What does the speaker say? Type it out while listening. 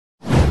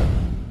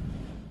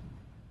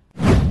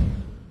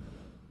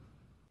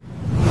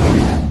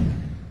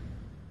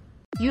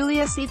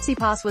Yulia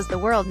Tsitsipas was the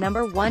world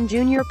 #1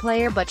 junior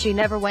player, but she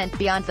never went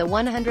beyond the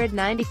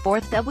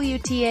 194th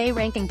WTA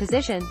ranking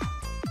position.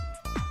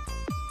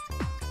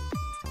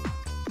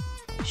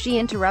 She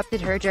interrupted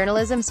her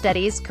journalism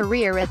studies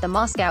career at the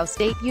Moscow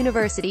State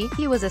University.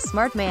 He was a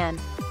smart man.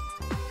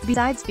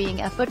 Besides being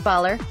a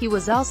footballer, he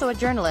was also a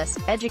journalist,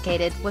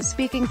 educated, was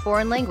speaking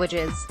foreign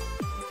languages.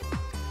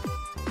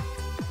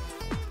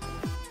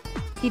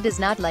 He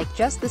does not like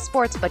just the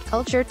sports but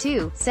culture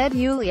too, said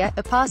Yulia,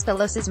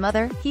 Apostolos'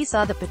 mother. He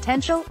saw the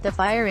potential, the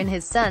fire in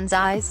his son's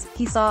eyes.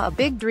 He saw a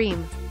big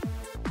dream.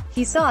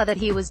 He saw that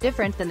he was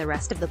different than the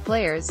rest of the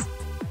players.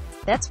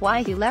 That's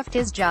why he left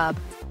his job.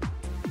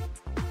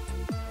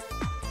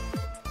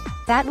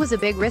 That was a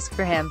big risk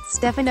for him.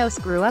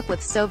 Stefanos grew up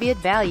with Soviet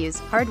values,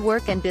 hard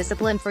work and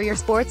discipline for your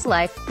sports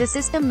life. The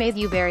system made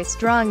you very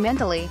strong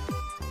mentally.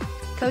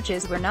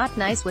 Coaches were not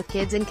nice with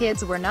kids and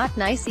kids were not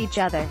nice each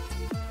other.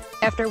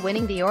 After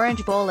winning the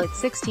Orange Bowl at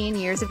 16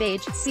 years of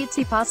age,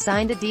 Tsitsipas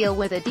signed a deal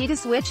with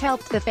Adidas which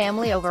helped the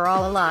family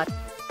overall a lot.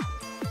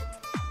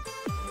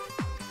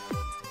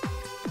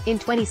 In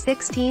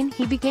 2016,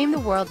 he became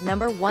the world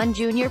 #1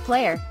 junior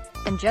player.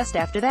 And just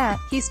after that,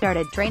 he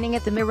started training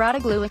at the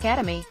Miratoglu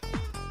Academy.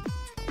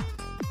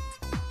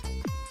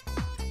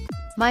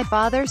 My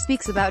father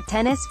speaks about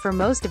tennis for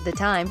most of the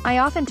time. I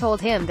often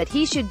told him that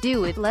he should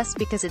do it less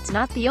because it's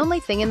not the only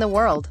thing in the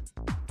world.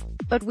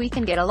 But we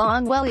can get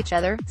along well each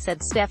other,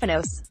 said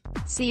Stefanos.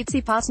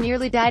 Tsitsipas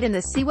nearly died in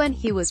the sea when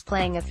he was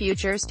playing a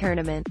futures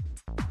tournament.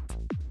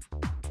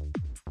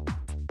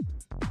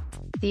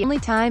 The only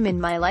time in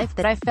my life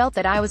that I felt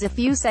that I was a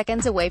few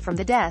seconds away from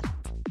the death.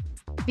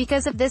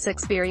 Because of this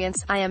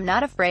experience, I am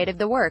not afraid of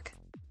the work.